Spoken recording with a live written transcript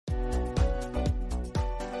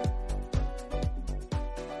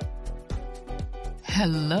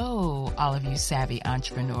Hello, all of you savvy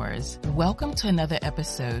entrepreneurs. Welcome to another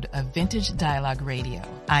episode of Vintage Dialogue Radio.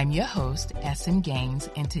 I'm your host, SM Gaines,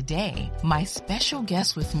 and today, my special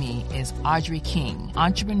guest with me is Audrey King,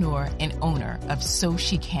 entrepreneur and owner of So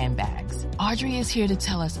Chic Handbags. Audrey is here to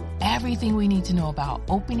tell us everything we need to know about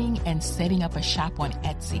opening and setting up a shop on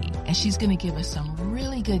Etsy, and she's going to give us some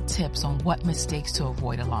really good tips on what mistakes to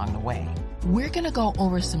avoid along the way. We're going to go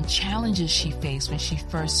over some challenges she faced when she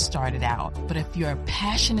first started out. But if you're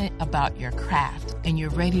passionate about your craft and you're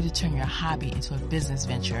ready to turn your hobby into a business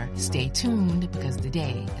venture, stay tuned because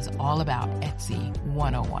today is all about Etsy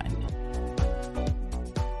 101.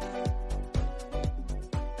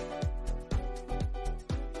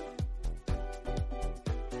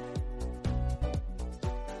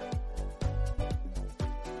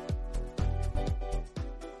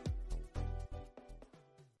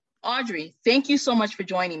 Audrey, thank you so much for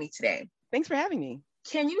joining me today. Thanks for having me.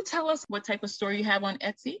 Can you tell us what type of store you have on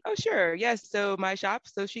Etsy? Oh, sure. Yes. So my shop,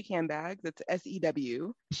 So Chic Handbags, it's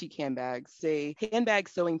SEW, Chic Handbags, a handbag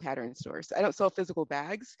sewing pattern store. So I don't sell physical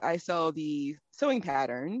bags. I sell the sewing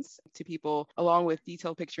patterns to people along with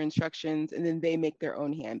detailed picture instructions, and then they make their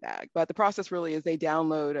own handbag. But the process really is they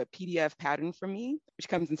download a PDF pattern from me, which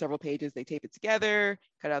comes in several pages. They tape it together,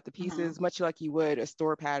 cut out the pieces, much like you would a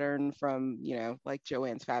store pattern from, like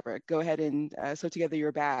Joann's Fabric. Go ahead and sew together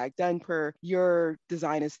your bag, done per your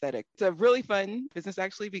design aesthetic. It's a really fun business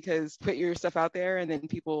actually, because put your stuff out there and then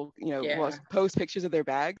people, will post pictures of their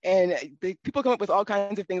bag, and people come up with all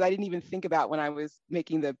kinds of things I didn't even think about when I was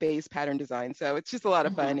making the base pattern design. So it's just a lot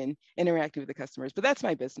of fun and interacting with the customers, but that's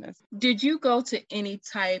my business. Did you go to any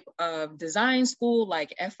type of design school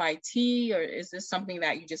like FIT, or is this something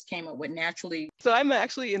that you just came up with naturally? So I'm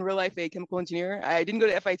actually in real life a chemical engineer. I didn't go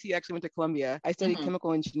to FIT, I actually went to Columbia. I studied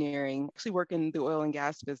chemical engineering, actually work in the oil and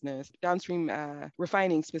gas business, downstream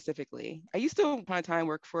refining specifically. I used to, upon a time,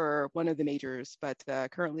 work for one of the majors, but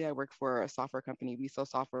currently I work for a software company. We sell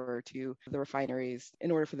software to the refineries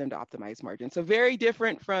in order for them to optimize margin. So very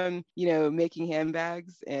different from, making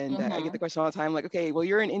handbags. And I get the question all the time, like, okay, well,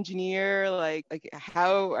 you're an engineer, like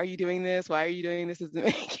how are you doing this? Why are you doing this? Doesn't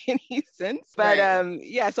make any sense. But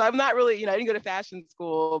so I'm not really, I didn't go to fashion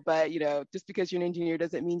school, but, just because you're an engineer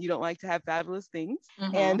doesn't mean you don't like to have fabulous things.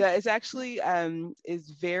 And it's actually is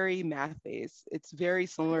very math based. It's very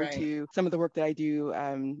similar to some of the work that I do,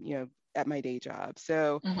 at my day job.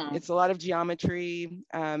 So it's a lot of geometry,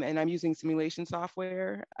 and I'm using simulation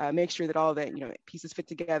software, make sure that all the pieces fit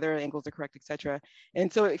together, angles are correct, etc.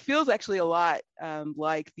 And so it feels actually a lot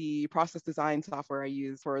like the process design software I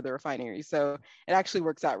use for the refinery. So it actually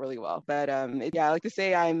works out really well. But I like to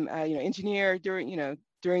say I'm engineer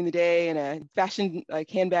during the day and a fashion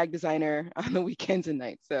handbag designer on the weekends and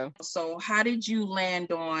nights. So how did you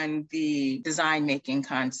land on the design making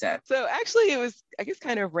concept? So actually it was, I guess,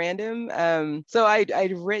 kind of random. So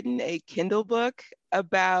I'd written a Kindle book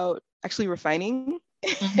about actually refining.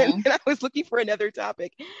 And then I was looking for another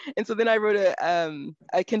topic. And so then I wrote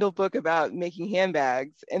a Kindle book about making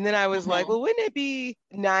handbags. And then I was like, well, wouldn't it be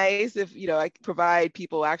nice if, I could provide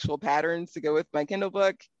people actual patterns to go with my Kindle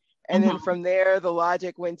book? And then from there, the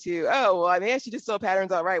logic went to, I should just sell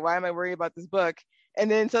patterns outright. Why am I worried about this book? And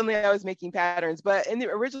then suddenly I was making patterns. But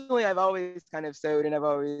originally, I've always kind of sewed and I've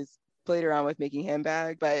always played around with making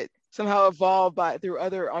handbags, but somehow evolved through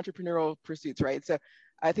other entrepreneurial pursuits, right? So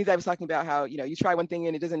I think I was talking about how, you try one thing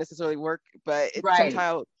and it doesn't necessarily work, but it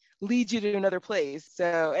somehow leads you to another place.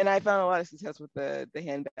 So, and I found a lot of success with the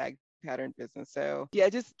handbag pattern business. So yeah,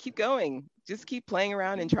 just keep going. Just keep playing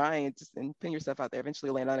around and trying and putting yourself out there.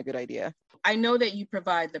 Eventually land on a good idea. I know that you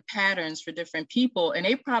provide the patterns for different people, and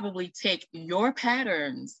they probably take your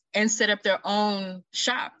patterns and set up their own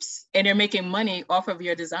shops, and they're making money off of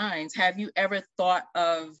your designs. Have you ever thought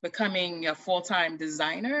of becoming a full-time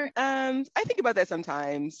designer? I think about that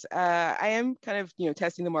sometimes. I am kind of,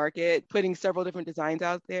 testing the market, putting several different designs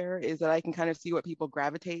out there, is that I can kind of see what people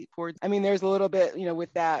gravitate towards. I mean, there's a little bit,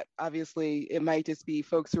 with that, obviously, it might just be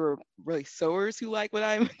folks who are really sewers who like what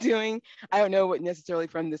I'm doing. I don't know what necessarily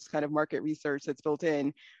from this kind of market research that's built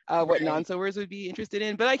in, what non-sewers would be interested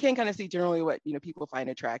in, but I can kind of see generally what, people find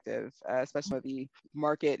attractive, especially with the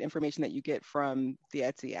market information that you get from the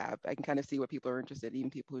Etsy app. I can kind of see what people are interested in, even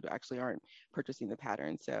people who actually aren't purchasing the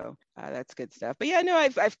pattern. So that's good stuff. But yeah, no,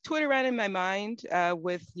 I've toyed around in my mind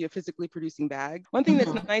with, physically producing bags. One thing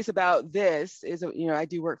that's nice about this is, I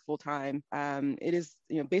do work full time. It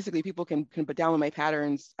basically people can download my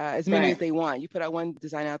patterns, as many as they want. You put out one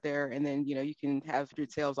design out there, and then, you can have your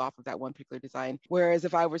sales off of that one particular design. Whereas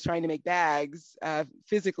if I was trying to make bags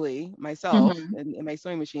physically myself in my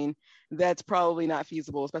sewing machine, that's probably not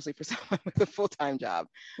feasible, especially for someone with a full-time job.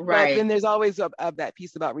 Right. But then there's always that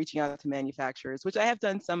piece about reaching out to manufacturers, which I have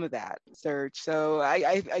done some of that search. So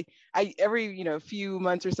I every few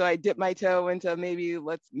months or so I dip my toe into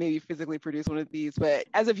let's physically produce one of these. But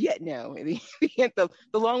as of yet, no. The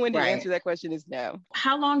long-winded answer to that question is no.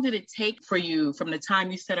 How long did it take for you from the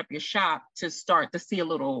time you set up your shop to start to see a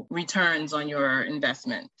little returns on your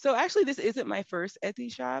investment? So actually, this isn't my first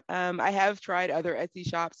Etsy shop. I have tried other Etsy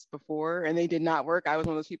shops before, and they did not work. I was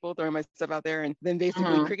one of those people throwing my stuff out there and then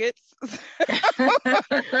basically crickets.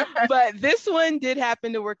 But this one did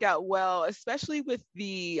happen to work out well, especially with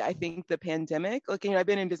the pandemic. Like, I've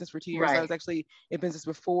been in business for 2 years. I was actually in business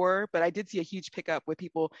before, but I did see a huge pickup with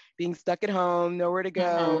people being stuck at home, nowhere to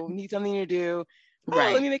go, need something to do.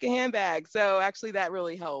 Let me make a handbag. So actually that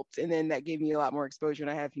really helped. And then that gave me a lot more exposure,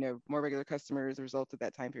 and I have, more regular customers as a result of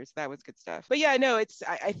that time period. So that was good stuff. But yeah, no,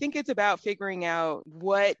 I think it's about figuring out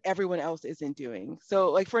what everyone else isn't doing.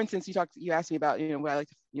 So like, for instance, you asked me about, what I like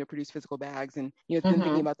to, produce physical bags, and,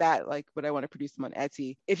 thinking about that, like what I want to produce them on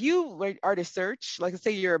Etsy. If you are to search, like let's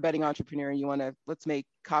say you're a budding entrepreneur and you want to, let's make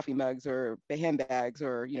coffee mugs or handbags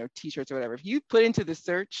or, t-shirts or whatever. If you put into the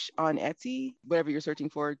search on Etsy, whatever you're searching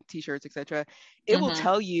for, t-shirts, etc., it will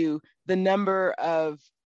tell you the number of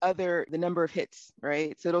hits,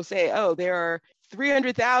 right? So it'll say, there are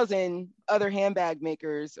 300,000 other handbag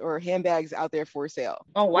makers or handbags out there for sale.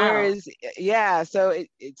 Oh, wow. Whereas, so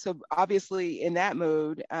so obviously in that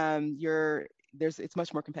mode, it's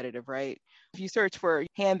much more competitive, right? If you search for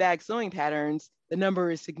handbag sewing patterns, the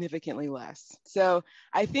number is significantly less. So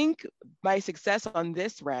I think my success on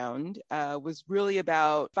this round was really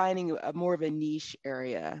about finding more of a niche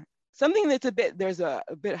area. Something that's there's a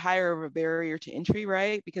bit higher of a barrier to entry,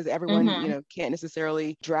 right? Because everyone, can't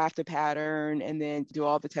necessarily draft a pattern and then do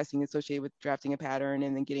all the testing associated with drafting a pattern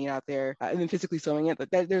and then getting it out there and then physically sewing it. But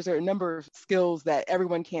there's a number of skills that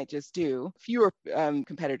everyone can't just do. Fewer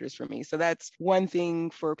competitors for me. So that's one thing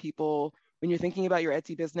for people when you're thinking about your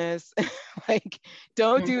Etsy business. Like,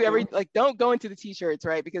 don't do don't go into the t-shirts,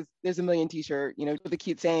 right? Because there's a million t-shirt, with the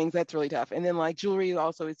cute sayings. That's really tough. And then like jewelry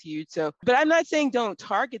also is huge. So, but I'm not saying don't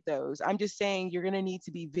target those. I'm just saying you're going to need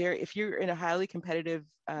to be if you're in a highly competitive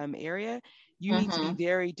area, you need to be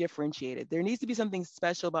very differentiated. There needs to be something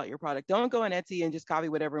special about your product. Don't go on Etsy and just copy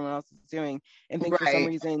what everyone else is doing and think for some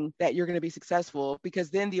reason that you're going to be successful,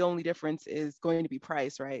 because then the only difference is going to be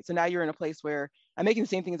price, right? So now you're in a place where I'm making the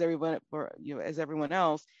same thing as everyone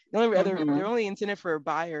else. The only incentive for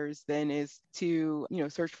buyers then is to,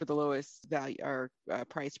 search for the lowest value or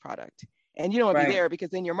price product. And you don't want to be there,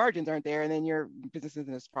 because then your margins aren't there and then your business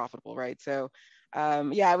isn't as profitable, right? So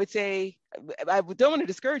I would say I don't want to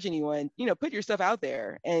discourage anyone, put your stuff out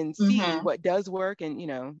there and see what does work.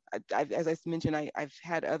 And, as I mentioned, I've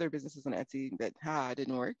had other businesses on Etsy that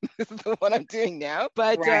didn't work. This is the one I'm doing now.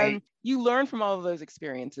 But you learn from all of those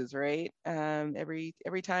experiences, right? Every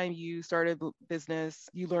time you start a business,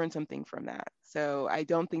 you learn something from that. So I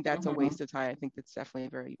don't think that's a waste of time. I think that's definitely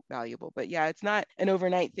very valuable. But yeah, it's not an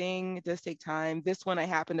overnight thing. It does take time. This one, I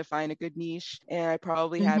happened to find a good niche, and I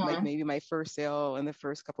probably had like maybe my first sale in the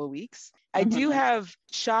first couple of weeks. I do have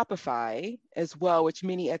Shopify as well, which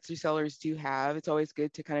many Etsy sellers do have. It's always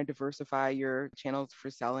good to kind of diversify your channels for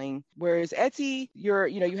selling. Whereas Etsy,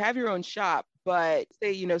 you have your own shop, but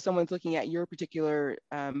say, someone's looking at your particular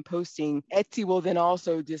posting, Etsy will then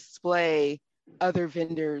also display other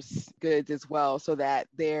vendors' goods as well, so that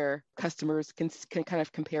their customers can kind of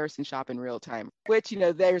comparison shop in real time, which,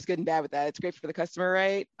 there's good and bad with that. It's great for the customer,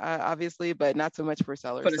 right? Obviously, but not so much for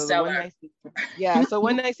sellers. For the seller. So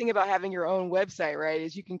one nice thing about having your own website, right,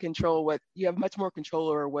 is you can control you have much more control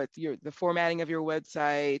over what the formatting of your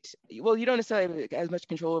website. Well, you don't necessarily have as much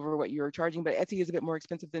control over what you're charging, but Etsy is a bit more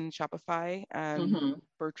expensive than Shopify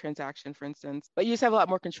per transaction, for instance. But you just have a lot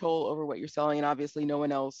more control over what you're selling, and obviously no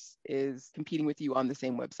one else is competing with you on the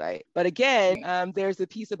same website. But again, there's a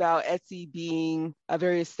piece about Etsy being a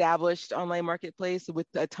very established online marketplace with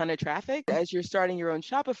a ton of traffic. As you're starting your own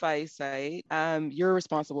Shopify site, you're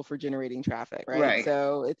responsible for generating traffic, right?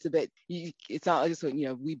 So it's a bit, it's not just,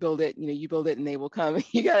 we build it, you build it and they will come.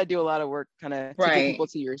 You got to do a lot of work kind of to get people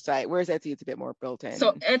to your site. Whereas Etsy, it's a bit more built in.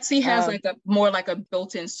 So Etsy has more like a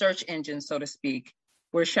built-in search engine, so to speak.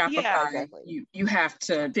 Where Shopify, exactly. you have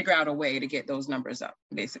to figure out a way to get those numbers up,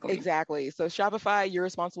 basically. Exactly. So Shopify, you're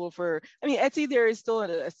responsible for, I mean, Etsy, there is still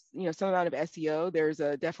some amount of SEO. There's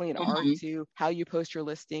definitely an art to how you post your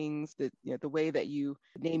listings, the way that you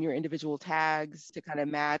name your individual tags to kind of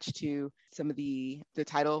match to some of the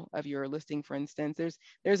title of your listing, for instance.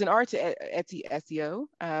 There's an art to Etsy SEO,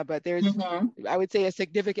 but there's, I would say, a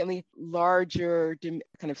significantly larger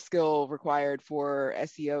kind of skill required for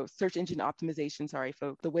SEO, search engine optimization. Sorry,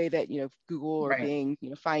 folks. The way that Google or Bing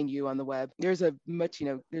find you on the web. There's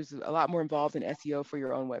there's a lot more involved in SEO for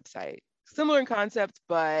your own website. Similar in concept,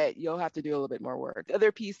 but you'll have to do a little bit more work. The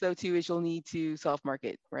other piece, though, too, is you'll need to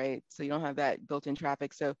self-market, right? So you don't have that built-in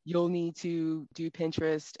traffic. So you'll need to do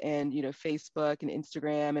Pinterest and, Facebook and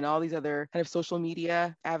Instagram and all these other kind of social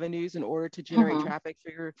media avenues in order to generate traffic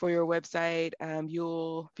for your website.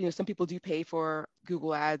 Some people do pay for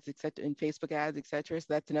Google ads, et cetera, and Facebook ads, et cetera. So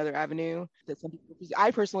that's another avenue that some people use.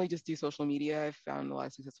 I personally just do social media. I've found a lot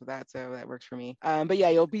of success with that. So that works for me. But yeah,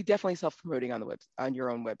 you'll be definitely self-promoting on your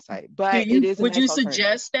own website. But would you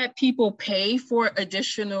suggest that people pay for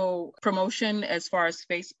additional promotion as far as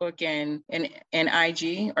Facebook and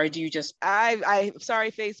IG, or do you just? I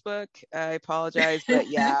sorry, Facebook. I apologize, but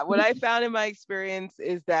yeah, what I found in my experience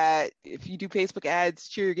is that if you do Facebook ads,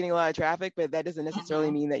 sure, you're getting a lot of traffic, but that doesn't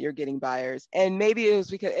necessarily mean that you're getting buyers. And maybe it was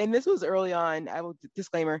because, and this was early on. I will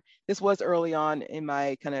disclaimer. This was early on in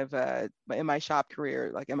my kind of in my shop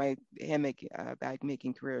career, like in my bag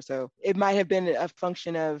making career. So it might have been a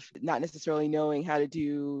function of not necessarily knowing how to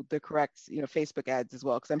do the correct, Facebook ads as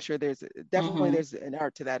well. Cause I'm sure there's definitely there's an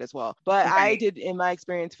art to that as well. But I did, in my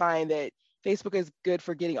experience, find that Facebook is good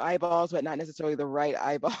for getting eyeballs, but not necessarily the right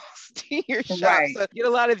eyeballs to your shop. Right. So you get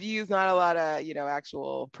a lot of views, not a lot of,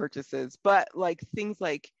 actual purchases, but like things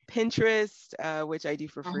like Pinterest, which I do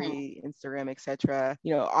for free, Instagram, etc.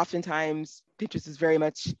 Oftentimes Pinterest is very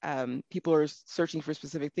much people are searching for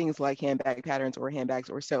specific things like handbag patterns or handbags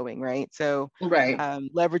or sewing, right? So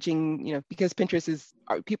leveraging, because Pinterest is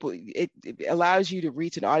it allows you to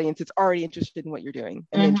reach an audience that's already interested in what you're doing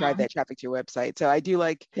and then drive that traffic to your website. So I do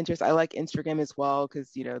like Pinterest. I like Instagram as well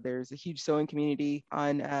because there's a huge sewing community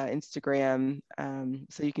on Instagram,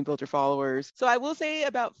 so you can build your followers. So I will say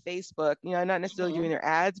about Facebook, not necessarily doing their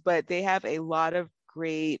ads, but they have a lot of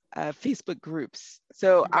great Facebook groups.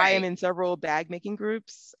 So I am in several bag making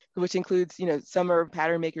groups, which includes, some are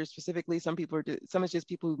pattern makers specifically. Some is just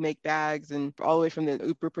people who make bags, and all the way from the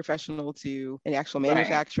uber professional to an actual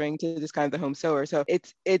manufacturing to just kind of the home sewer. So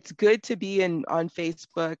it's good to be on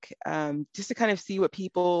Facebook just to kind of see what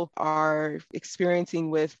people are experiencing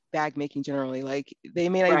with bag making generally. Like they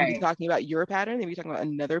may not even be talking about your pattern, they may be talking about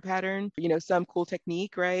another pattern, some cool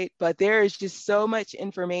technique, right? But there is just so much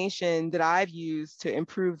information that I've used to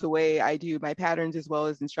improve the way I do my patterns as well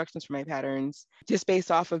as instructions for my patterns, just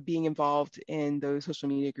based off of being involved in those social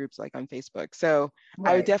media groups like on Facebook. So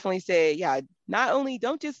I would definitely say, not only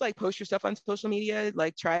don't just like post your stuff on social media,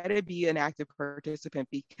 like try to be an active participant,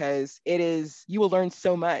 because you will learn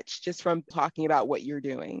so much just from talking about what you're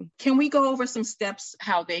doing. Can we go over some steps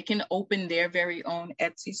how they can open their very own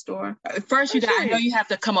Etsy store? First, I know you have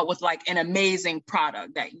to come up with like an amazing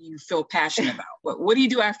product that you feel passionate about. But what do you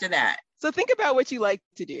do after that? So think about what you like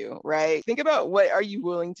to do, right? Think about what are you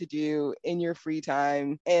willing to do in your free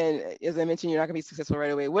time. And as I mentioned, you're not going to be successful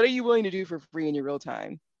right away. What are you willing to do for free in your real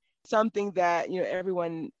time? Something that,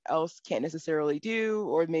 everyone else can't necessarily do,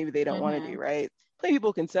 or maybe they don't want to do, right? Plenty of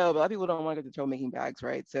people can sell, but a lot of people don't want to go to the trouble making bags,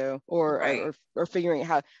 right? So, or figuring out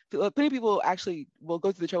how, plenty of people actually will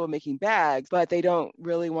go through the trouble of making bags, but they don't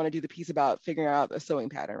really want to do the piece about figuring out a sewing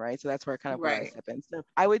pattern, right? So that's where kind of where I step in. So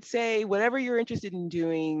I would say whatever you're interested in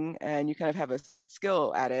doing and you kind of have a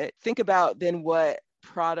skill at it, think about then what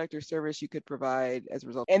product or service you could provide as a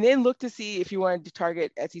result. And then look to see if you wanted to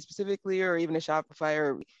target Etsy specifically or even a Shopify,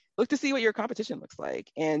 or look to see what your competition looks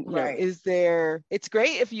like. And it's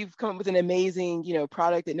great if you've come up with an amazing,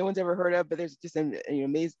 product that no one's ever heard of, but there's just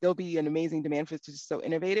there'll be an amazing demand for it. It's just so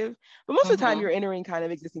innovative. But most of the time you're entering kind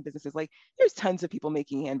of existing businesses. Like there's tons of people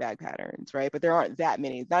making handbag patterns, right? But there aren't that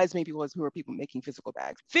many, not as many people as who are people making physical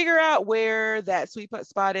bags. Figure out where that sweet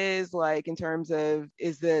spot is, like in terms of,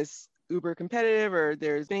 is this uber competitive, or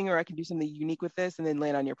there's thing, or I can do something unique with this, and then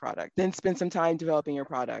land on your product. Then spend some time developing your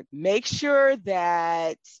product. Make sure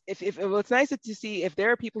that if it's nice to see if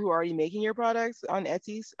there are people who are already making your products on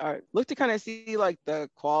Etsy, look to kind of see like the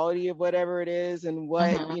quality of whatever it is and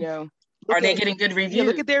what, are they getting good reviews? Yeah,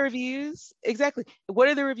 look at their reviews. Exactly. What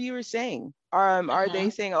are the reviewers saying? Are they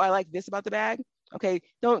saying, oh, I like this about the bag? Okay,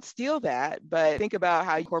 don't steal that, but think about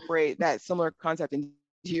how you incorporate that similar concept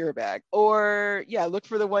your bag. Or look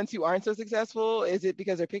for the ones who aren't so successful. Is it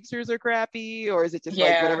because their pictures are crappy, or is it just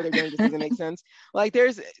like whatever they're doing just doesn't make sense? Like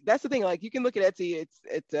that's the thing. Like you can look at Etsy.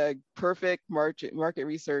 It's a perfect market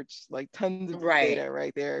research, like tons of data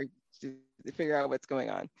right there to figure out what's going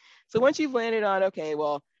on. So once you've landed on, okay,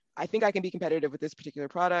 well, I think I can be competitive with this particular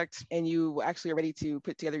product, and you actually are ready to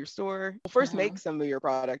put together your store. Well, first make some of your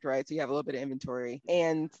product, right? So you have a little bit of inventory,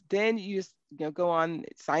 and then you just go on,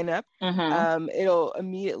 sign up. It'll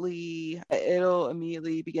immediately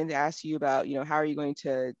begin to ask you about, how are you going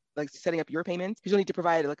to like setting up your payments, because you'll need to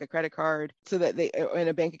provide like a credit card so that they and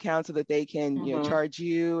a bank account so that they can charge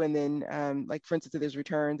you, and then like for instance, if there's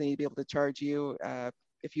returns, they need to be able to charge you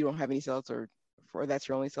if you don't have any sales or that's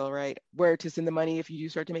your only sale, right? Where to send the money if you do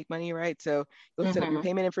start to make money, right? So you'll set up your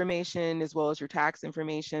payment information as well as your tax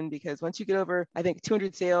information, because once you get over, I think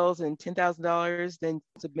 200 sales and $10,000, then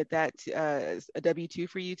submit that to, as a W-2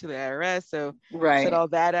 for you to the IRS. So set all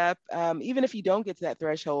that up. Even if you don't get to that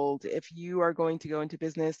threshold, if you are going to go into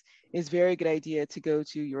business, it's a very good idea to go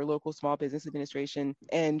to your local small business administration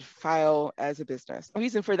and file as a business. The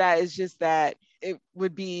reason for that is just that it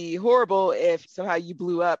would be horrible if somehow you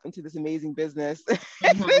blew up into this amazing business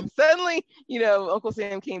and then suddenly, Uncle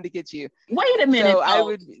Sam came to get you. Wait a minute. So I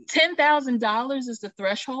would $10,000 is the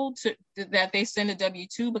threshold that they send a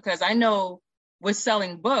W-2, because I know with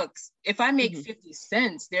selling books, if I make 50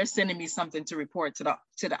 cents, they're sending me something to report to the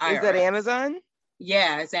IRS. Is that Amazon?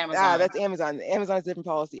 Yeah, it's Amazon. That's Amazon. Amazon's a different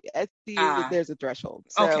policy. Etsy, there's a threshold.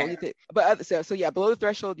 So, below the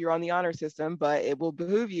threshold, you're on the honor system, but it will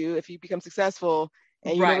behoove you if you become successful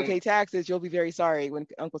and you never pay taxes, you'll be very sorry when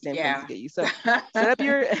Uncle Sam comes to get you. So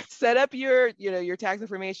set up your your tax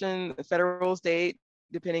information, federal, state,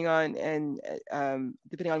 depending on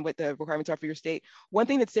what the requirements are for your state. One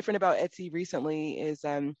thing that's different about Etsy recently is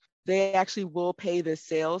they actually will pay the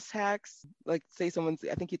sales tax. Like say I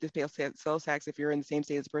think you have to pay sales tax if you're in the same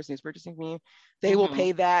state as the person who's purchasing from you. They will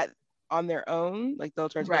pay that on their own. Like they'll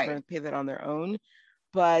charge you and pay that on their own.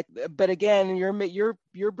 But again,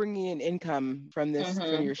 you're bringing in income from this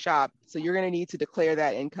from your shop, so you're going to need to declare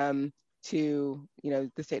that income to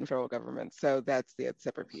the state and federal government. So that's the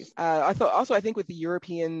separate piece. I think with the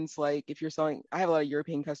Europeans, like if you're selling, I have a lot of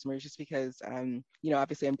European customers just because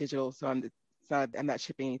obviously I'm digital, so I'm not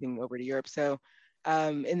shipping anything over to Europe. So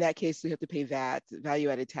in that case, we have to pay that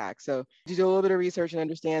value-added tax. So you do a little bit of research and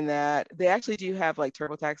understand that they actually do have like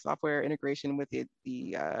TurboTax software integration with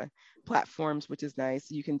the platforms, which is nice.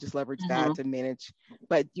 You can just leverage that to manage,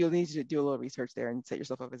 but you'll need to do a little research there and set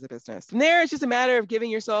yourself up as a business. From there, it's just a matter of giving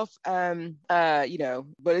yourself,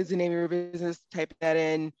 what is the name of your business? Type that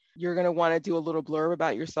in. You're going to want to do a little blurb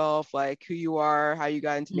about yourself, like who you are, how you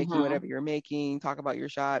got into making whatever you're making, talk about your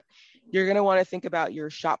shop. You're going to want to think about your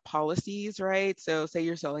shop policies, right? So say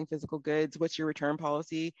you're selling physical goods, what's your return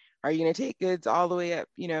policy? Are you going to take goods all the way up,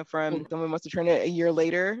 from someone wants to return it a year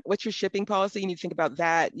later? What's your shipping policy? You need to think about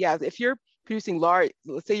that. Yeah, if you're producing large,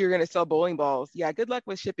 let's say you're going to sell bowling balls. Yeah, good luck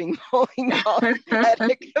with shipping bowling balls at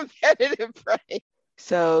a competitive price.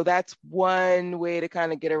 So that's one way to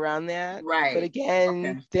kind of get around that. Right. But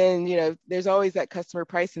again, then, there's always that customer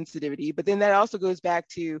price sensitivity. But then that also goes back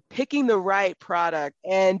to picking the right product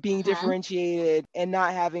and being differentiated and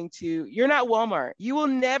not having to, you're not Walmart. You will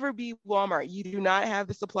never be Walmart. You do not have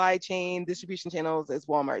the supply chain distribution channels as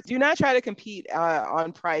Walmart. Do not try to compete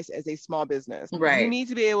on price as a small business. Right. You need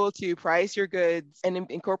to be able to price your goods and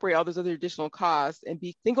incorporate all those other additional costs and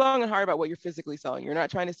think long and hard about what you're physically selling. You're not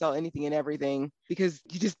trying to sell anything and everything because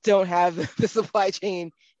you just don't have the supply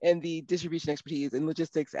chain and the distribution expertise and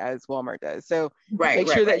logistics as Walmart does. So make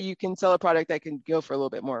sure that you can sell a product that can go for a little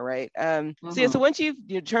bit more, right? So once you've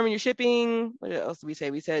determined your shipping, what else did we say?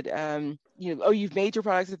 We said, you've made your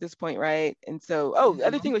products at this point, right? And so, the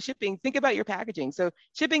other thing with shipping, think about your packaging. So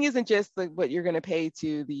shipping isn't just like what you're going to pay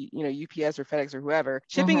to the, UPS or FedEx or whoever.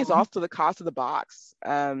 Shipping is also the cost of the box.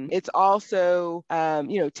 It's also,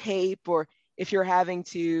 tape, or if you're having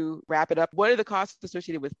to wrap it up, what are the costs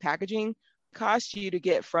associated with packaging? Cost you to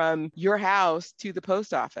get from your house to the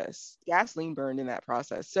post office, gasoline burned in that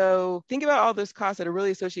process. So think about all those costs that are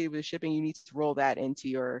really associated with shipping. You need to roll that into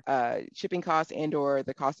your shipping costs and or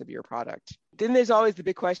the cost of your product. Then there's always the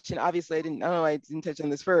big question. Obviously, I didn't touch on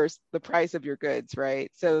this first, the price of your goods,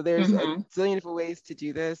 right? So there's a zillion different ways to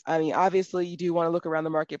do this. I mean, obviously you do want to look around the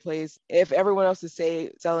marketplace. If everyone else is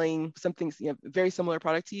selling something, very similar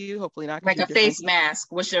product to you, hopefully not. Like a face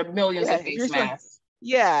mask, which are millions of face masks.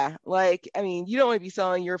 Yeah, like, I mean, you don't want to be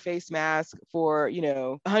selling your face mask for,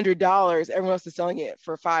 $100. Everyone else is selling it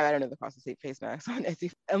for $5. I don't know the cost of face masks on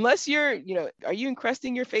Etsy. Unless you're, are you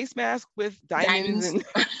encrusting your face mask with diamonds. And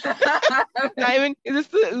diamond? Is this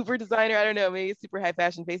the Uber designer? I don't know. Maybe it's super high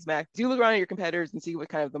fashion face mask. Do look around at your competitors and see what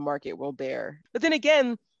kind of the market will bear. But then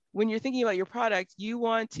again, when you're thinking about your product, you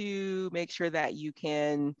want to make sure that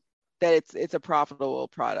it's a profitable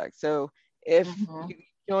product. So if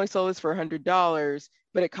you only sold this for $100,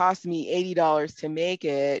 but it cost me $80 to make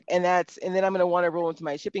it, and then I'm going to want to roll into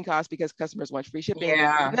my shipping costs because customers want free shipping.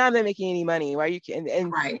 Yeah. Now I'm not making any money. Why you can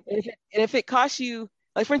and right. If it costs you,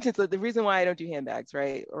 like, for instance, the reason why I don't do handbags,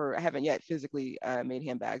 right, or I haven't yet physically made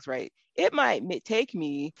handbags, right, it might take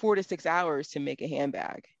me 4 to 6 hours to make a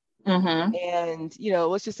handbag. And,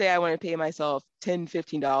 let's just say I want to pay myself $10,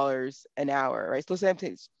 $15 an hour, right? So let's say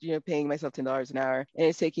I'm paying myself $10 an hour and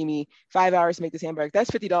it's taking me 5 hours to make this hamburger.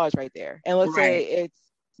 That's $50 right there. And let's say it's,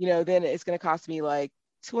 then it's going to cost me like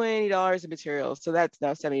 $20 in materials. So that's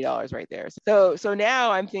now $70 right there. So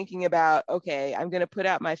now I'm thinking about, okay, I'm going to put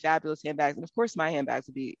out my fabulous handbags. And of course my handbags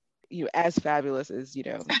would be as fabulous as,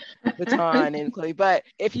 Vuitton and Chloe. But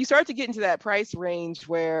if you start to get into that price range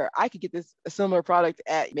where I could get a similar product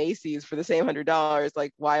at Macy's for the same $100,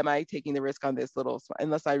 like, why am I taking the risk on this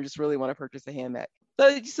unless I just really want to purchase a handbag?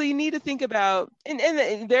 So you need to think about, and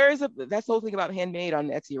that's the whole thing about handmade on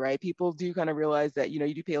Etsy, right? People do kind of realize that,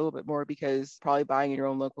 you do pay a little bit more because probably buying in your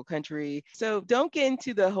own local country. So don't get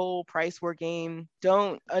into the whole price war game.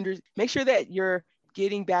 Make sure that you're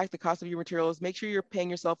getting back the cost of your materials. Make sure you're paying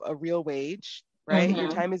yourself a real wage, right? Your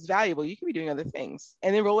time is valuable. You can be doing other things,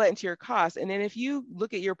 and then roll that into your costs. And then if you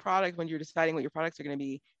look at your product when you're deciding what your products are going to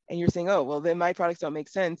be, and you're saying, oh, well, then my products don't make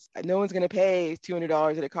sense. No one's going to pay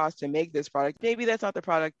 $200 that it costs to make this product. Maybe that's not the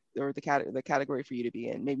product or the category for you to be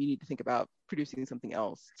in. Maybe you need to think about producing something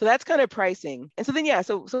else. So that's kind of pricing. And so then,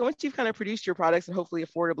 so once you've kind of produced your products, and hopefully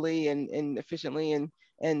affordably and efficiently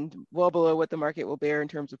and well below what the market will bear in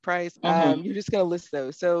terms of price, you're just going to list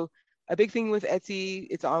those. So a big thing with Etsy,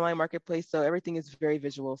 it's an online marketplace, so everything is very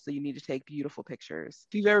visual. So you need to take beautiful pictures.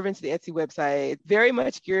 If you've ever been to the Etsy website, it's very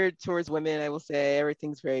much geared towards women, I will say.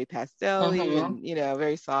 Everything's very pastel-y and,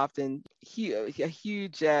 very soft, and a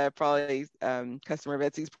huge probably customer of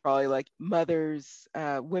Etsy is probably like mothers,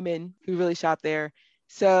 women who really shop there.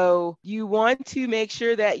 So you want to make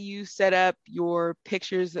sure that you set up your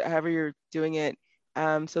pictures, however you're doing it,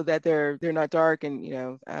 so that they're not dark, and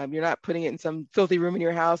you're not putting it in some filthy room in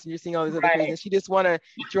your house and you're seeing all these other craziness. You just want to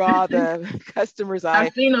draw the customer's eye.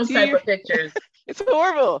 I've seen those type of pictures. It's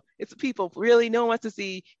horrible. It's people. Really, no one wants to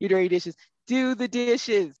see your dirty dishes. Do the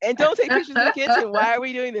dishes and don't take pictures in the kitchen. Why are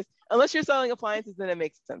we doing this? Unless you're selling appliances, then it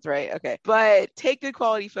makes sense, right? Okay. But take good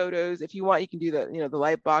quality photos. If you want, you can do the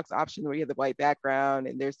light box option where you have the white background,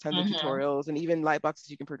 and there's tons of tutorials and even light boxes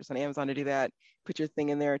you can purchase on Amazon to do that. Put your thing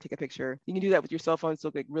in there, take a picture. You can do that with your cell phone,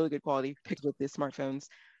 still get really good quality pictures with the smartphones.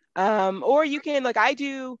 Or you can, like I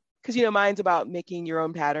do, because mine's about making your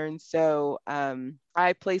own patterns. So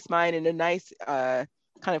I place mine in a nice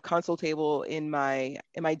kind of console table in my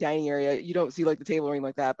dining area. You don't see like the table or anything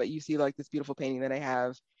like that, but you see like this beautiful painting that I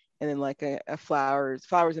have, and then like a flowers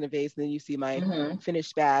in a vase, and then you see my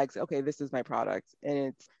finished bags. Okay, this is my product, and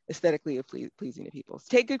it's aesthetically pleasing to people. So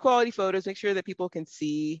take good quality photos, make sure that people can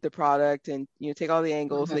see the product, and take all the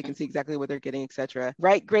angles so they can see exactly what they're getting, etc.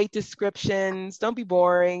 Write great descriptions. Don't be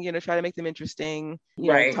boring. Try to make them interesting.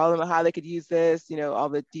 Tell them how they could use this. All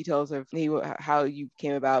the details of how you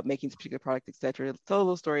came about making this particular product, etc. Tell a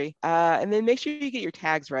little story, and then make sure you get your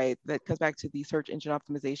tags right. That comes back to the search engine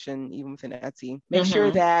optimization, even within Etsy. Make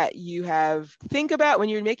sure that you think about, when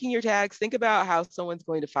you're making your tags, think about how someone's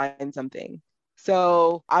going to find something.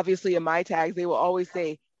 So obviously in my tags, they will always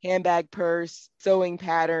say handbag, purse, sewing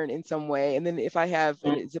pattern in some way. And then if I have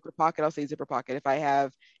a zipper pocket, I'll say zipper pocket. If I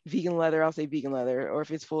have vegan leather, I'll say vegan leather. Or if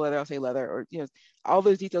it's full leather, I'll say leather, or, all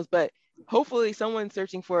those details. But hopefully someone's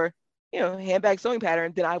searching for, handbag sewing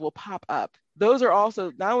pattern, then I will pop up. Those are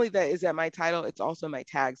also, not only that is that my title, it's also my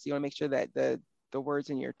tags. So you want to make sure that the words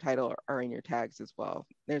in your title are in your tags as well.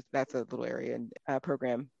 That's a little area in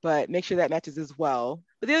program, but make sure that matches as well.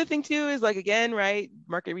 But the other thing too is, like, again, right,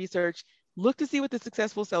 market research. Look to see what the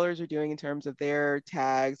successful sellers are doing in terms of their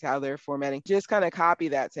tags, how they're formatting. Just kind of copy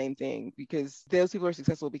that same thing, because those people are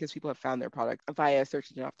successful because people have found their product via search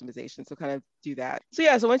engine optimization. So kind of do that.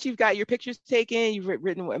 So once you've got your pictures taken, you've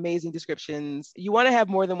written amazing descriptions. You want to have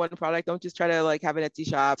more than one product. Don't just try to like have an Etsy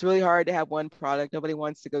shop. It's really hard to have one product. Nobody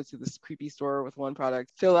wants to go to this creepy store with one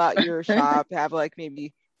product. Fill out your shop, have like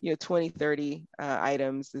maybe 20, 30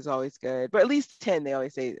 items is always good, but at least 10, they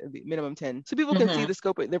always say minimum 10. So people can see the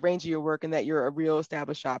scope, the range of your work, and that you're a real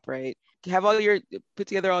established shop, right? Put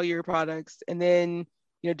together all your products, and then,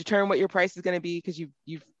 determine what your price is going to be, because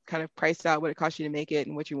you've kind of priced out what it costs you to make it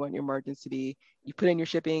and what you want your margins to be. You put in your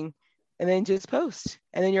shipping, and then just post,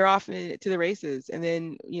 and then you're off to the races. And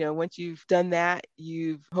then, once you've done that,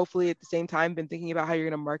 you've hopefully at the same time been thinking about how you're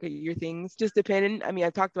going to market your things. Just depending. I mean,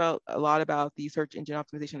 I've talked a lot about the search engine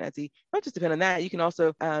optimization on Etsy. Not just depend on that. You can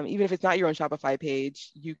also, even if it's not your own Shopify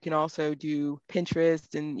page, you can also do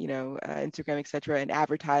Pinterest and, Instagram, etc., and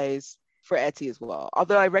advertise for Etsy as well.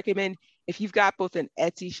 Although I recommend, if you've got both an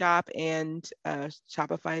Etsy shop and a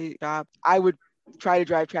Shopify shop, I would try to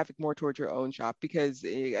drive traffic more towards your own shop, because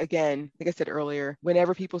again, like I said earlier,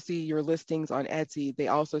 whenever people see your listings on Etsy, they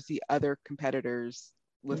also see other competitors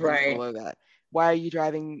listings below that. Why are you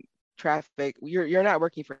driving traffic? You're not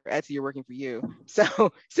working for Etsy, you're working for you.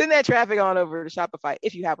 So send that traffic on over to Shopify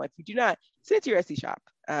if you have one. If you do not, send it to your Etsy shop.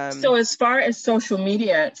 So as far as social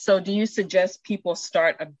media, so do you suggest people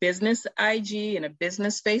start a business IG and a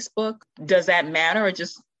business Facebook? Does that matter, or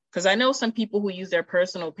just because I know some people who use their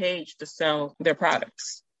personal page to sell their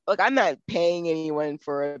products? Look, I'm not paying anyone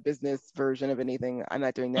for a business version of anything. I'm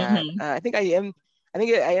not doing that. I think I am.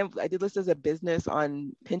 I did list as a business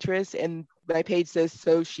on Pinterest, and my page says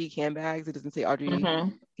So Chic Handbags. It doesn't say Audrey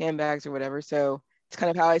Handbags or whatever. So it's kind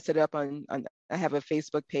of how I set it up on I have a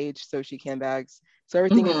Facebook page, So Chic Handbags. So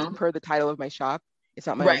everything is per the title of my shop. It's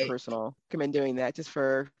not my own personal. I recommend doing that just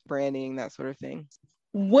for branding, that sort of thing.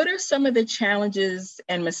 What are some of the challenges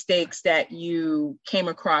and mistakes that you came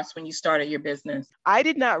across when you started your business? I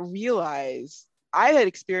did not realize, I had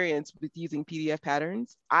experience with using PDF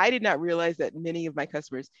patterns. I did not realize that many of my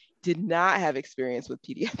customers did not have experience with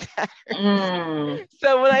PDF patterns.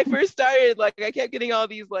 So when I first started, I kept getting all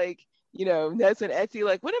these notes on Etsy,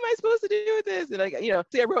 what am I supposed to do with this? And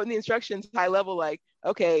I wrote in the instructions high level,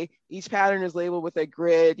 okay, each pattern is labeled with a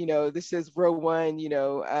grid, this is row 1,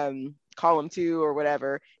 column 2 or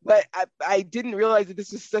whatever. But I didn't realize that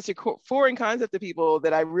this was such a foreign concept to people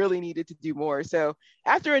that I really needed to do more. So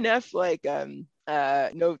after enough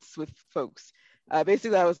notes with folks,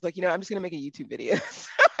 basically I was I'm just gonna make a YouTube video. So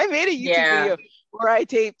I made a YouTube video where I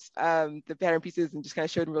taped the pattern pieces and just kind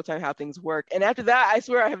of showed in real time how things work. And after that, I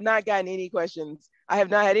swear I have not gotten any questions. I have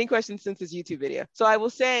not had any questions since this YouTube video. So I will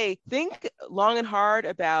say, think long and hard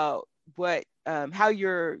about how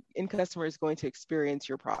your end customer is going to experience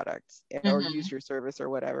your products or use your service or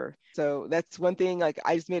whatever. So that's one thing.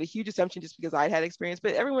 I just made a huge assumption just because I had experience,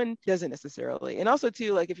 but everyone doesn't necessarily. And also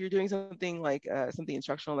too, if you're doing something something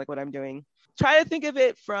instructional, like what I'm doing, try to think of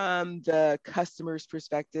it from the customer's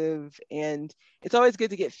perspective. And it's always good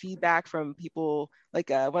to get feedback from people.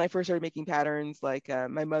 When I first started making patterns,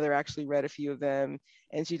 my mother actually read a few of them,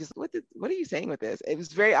 and she just, what are you saying with this? It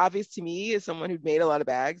was very obvious to me as someone who'd made a lot of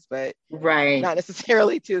bags, but not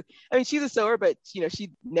necessarily she's a sewer, but she had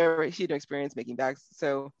no experience making bags.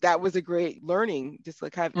 So that was a great learning, just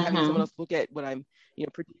having someone else look at what I'm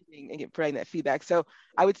producing and providing that feedback. So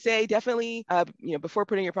I would say definitely, before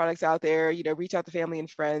putting your products out there, reach out to family and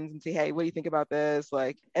friends and say, hey, what do you think about this?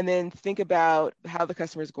 And then think about how the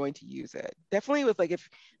customer is going to use it. Definitely with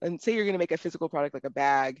and say you're going to make a physical product like a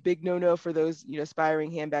bag, big no for those,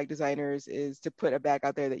 aspiring handbag designers is to put a bag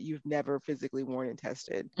out there that you've never physically worn and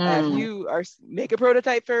tested. If you make a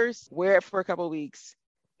prototype first, wear it for a couple of weeks,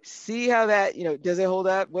 see how that, does it hold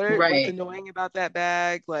up? What's annoying about that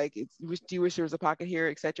bag? Do you wish there was a pocket here,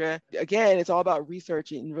 etc. Again, it's all about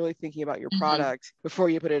researching and really thinking about your product before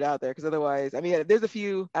you put it out there. Because otherwise, there's a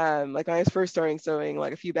few, when I was first starting sewing,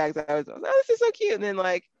 a few bags, I was, oh, this is so cute. And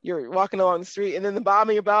then you're walking along the street and then the bottom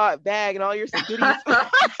of your bag and all your goodies.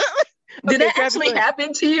 Did that actually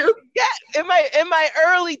happen to you? Yeah, in my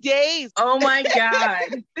early days. Oh my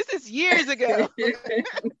God. This is years ago.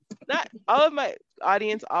 Not all of my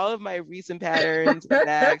audience, all of my recent patterns,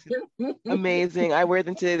 bags, amazing. I wear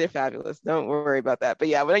them today. They're fabulous. Don't worry about that. But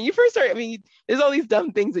yeah, when you first start, there's all these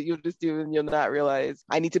dumb things that you'll just do and you'll not realize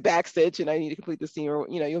I need to backstitch and I need to complete the seam, or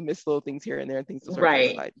you'll miss little things here and there and things to sort of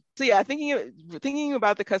decide. So yeah, thinking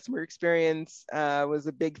about the customer experience was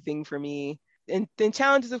a big thing for me. And then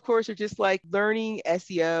challenges, of course, are just learning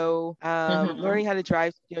SEO, learning how to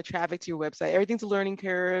drive traffic to your website. Everything's a learning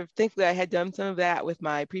curve. Thankfully, I had done some of that with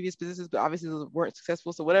my previous businesses, but obviously those weren't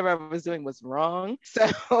successful. So whatever I was doing was wrong. So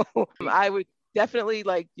I would definitely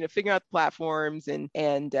like, figuring out the platforms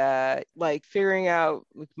and like figuring out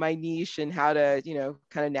with my niche and how to,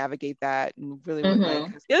 kind of navigate that and really work on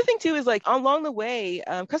it. The other thing too is like along the way,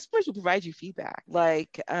 customers will provide you feedback,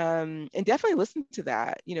 like, and definitely listen to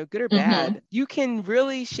that, good or bad. You can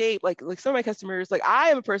really shape like some of my customers, like I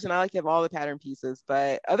am a person, I like to have all the pattern pieces,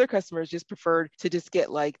 but other customers just preferred to just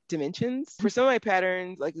get like dimensions. For some of my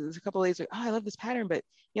patterns, like there's a couple of days like, oh, I love this pattern, but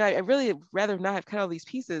I really rather not have cut all these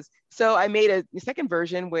pieces. So I made a second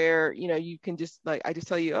version where, you can just like, I just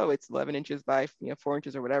tell you, oh, it's 11 inches by, 4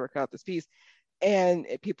 inches or whatever, cut out this piece. And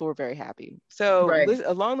people were very happy. So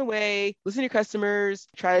along the way, listen to your customers,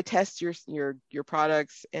 try to test your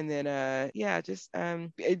products, and then just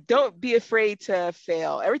don't be afraid to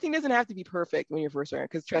fail. Everything doesn't have to be perfect when you're first learning,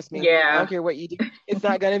 because trust me, I don't care what you do, it's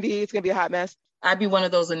gonna be a hot mess. I'd be one of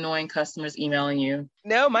those annoying customers emailing you.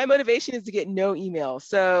 No, my motivation is to get no email.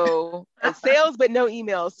 So sales, but no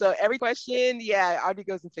emails. So every question, Audrey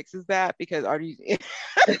goes and fixes that, because Audrey.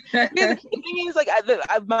 The thing is, like,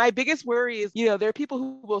 my biggest worry is, there are people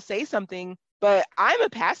who will say something, but I'm a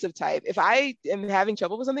passive type. If I am having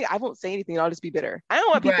trouble with something, I won't say anything. I'll just be bitter. I don't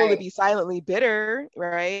want people to be silently bitter,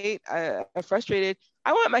 right? Frustrated.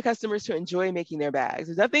 I want my customers to enjoy making their bags.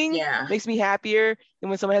 There's nothing makes me happier than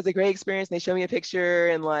when someone has a great experience and they show me a picture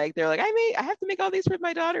and like they're like, I have to make all these for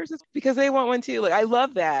my daughters because they want one too. Like, I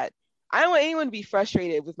love that. I don't want anyone to be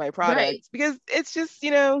frustrated with my products because it's just,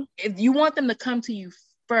 if you want them to come to you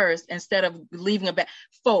first instead of leaving a bag.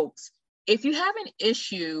 Folks, if you have an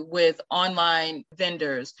issue with online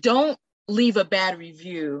vendors, don't leave a bad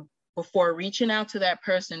review before reaching out to that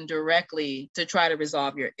person directly to try to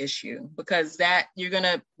resolve your issue, because that you're going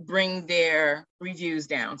to bring their reviews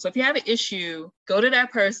down. So if you have an issue, go to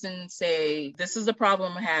that person, say, this is the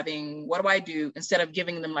problem I'm having. What do I do? Instead of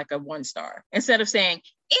giving them like a 1 star, instead of saying,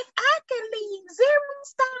 if I could leave 0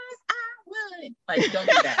 stars, I would. Like, don't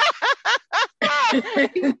do that.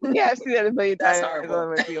 I've seen that a million times. That's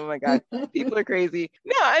horrible. Oh my God, people are crazy.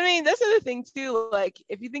 No, I mean, that's another thing too. Like,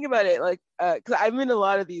 if you think about it, like, because I'm in a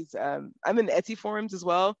lot of these, I'm in Etsy forums as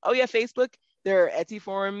well. Oh yeah, Facebook. There are Etsy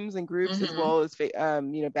forums and groups as well as,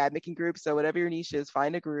 bad making groups. So whatever your niche is,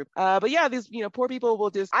 find a group. But yeah, these, poor people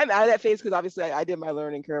will just, I'm out of that phase because obviously I did my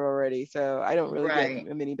learning curve already. So I don't really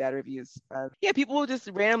get many bad reviews. People will just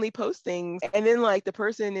randomly post things. And then like the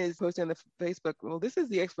person is posting on the Facebook, well, this is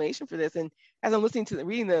the explanation for this. And as I'm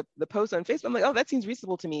reading the post on Facebook, I'm like, oh, that seems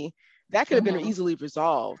reasonable to me. That could have been easily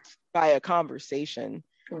resolved by a conversation.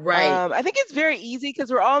 Right. I think it's very easy because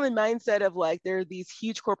we're all in the mindset of like, there are these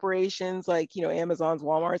huge corporations like, Amazon's,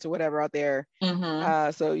 Walmart's or whatever out there.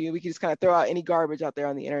 So we can just kind of throw out any garbage out there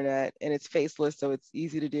on the internet and it's faceless. So it's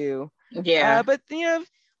easy to do. Yeah. But a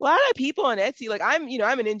lot of people on Etsy, like I'm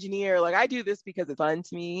an engineer, like I do this because it's fun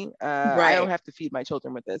to me. I don't have to feed my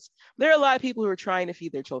children with this. There are a lot of people who are trying to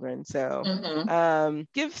feed their children. So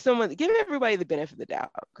give everybody the benefit of the doubt,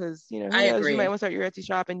 because I agree. You might want to start your Etsy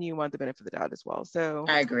shop and you want the benefit of the doubt as well. So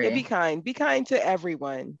I agree. Be kind to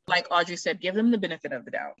everyone. Like Audrey said, give them the benefit of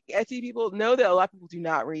the doubt. Etsy people know that a lot of people do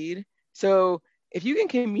not read. So if you can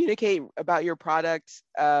communicate about your product,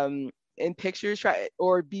 in pictures, try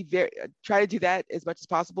to do that as much as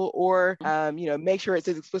possible, or make sure it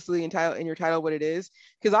says explicitly in your title what it is,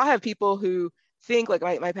 because I'll have people who think like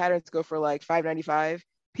my patterns go for like $5.95.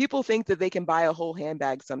 People think that they can buy a whole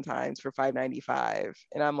handbag sometimes for $5.95,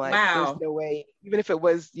 and I'm like, There's no way. Even if it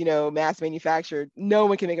was mass manufactured, no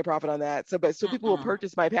one can make a profit on that. So people will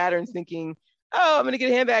purchase my patterns thinking, oh, I'm going to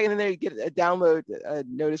get a handbag, and then they get a download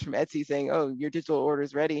notice from Etsy saying, oh, your digital order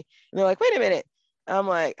is ready, and they're like, wait a minute. I'm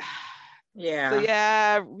like,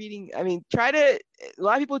 yeah. So reading, a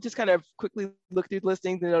lot of people just kind of quickly look through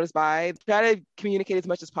listings and notice buy. Try to communicate as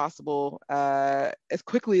much as possible, as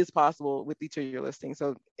quickly as possible with each of your listings.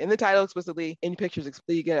 So in the title explicitly, in pictures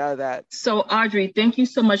explicitly, you get out of that. So Audrey, thank you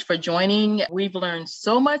so much for joining. We've learned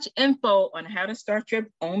so much info on how to start your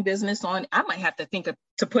own business I might have to think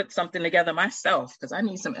to put something together myself because I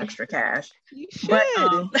need some extra cash. You should.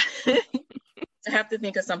 I have to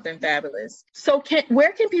think of something fabulous. So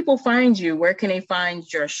where can people find you? Where can they find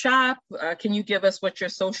your shop? Can you give us what your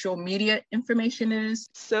social media information is?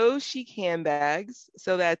 So Chic Handbags.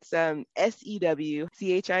 So that's SEWCHIC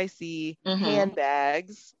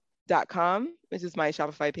handbags.com, which is my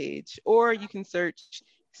Shopify page. Or you can search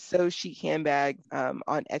So Chic Handbags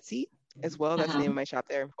on Etsy as well. That's the name of my shop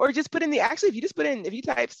there. Or just put in if you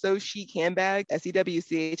type So Chic Handbags,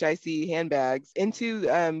 SEWCHIC handbags into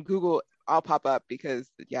Google, I'll pop up because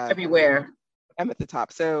everywhere I'm at the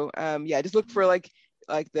top. So just look for like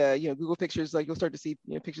the Google pictures, like you'll start to see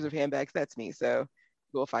pictures of handbags. That's me. So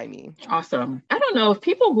will find me. Awesome. I don't know if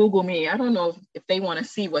people Google me. I don't know if they want to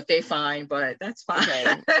see what they find, but that's fine.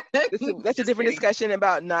 Okay. That's a different discussion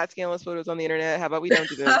about not scandalous photos on the internet. How about we don't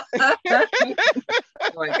do this?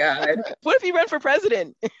 Oh my God. What if you run for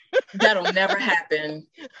president? That'll never happen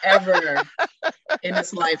ever in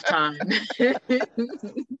this lifetime.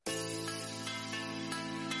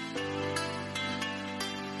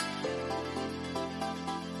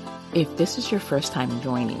 If this is your first time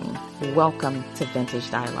joining, welcome to Vintage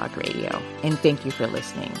Dialogue Radio, and thank you for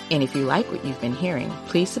listening. And if you like what you've been hearing,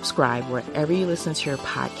 please subscribe wherever you listen to your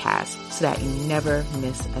podcast so that you never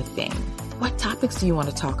miss a thing. What topics do you want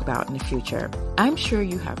to talk about in the future? I'm sure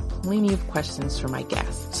you have plenty of questions for my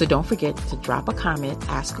guests, so don't forget to drop a comment,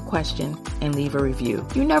 ask a question, and leave a review.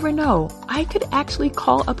 You never know, I could actually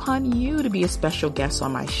call upon you to be a special guest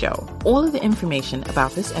on my show. All of the information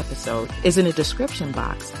about this episode is in the description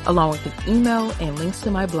box, along with an email and links to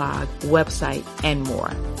my blog, website, and more.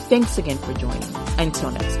 Thanks again for joining. Until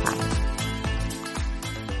next time.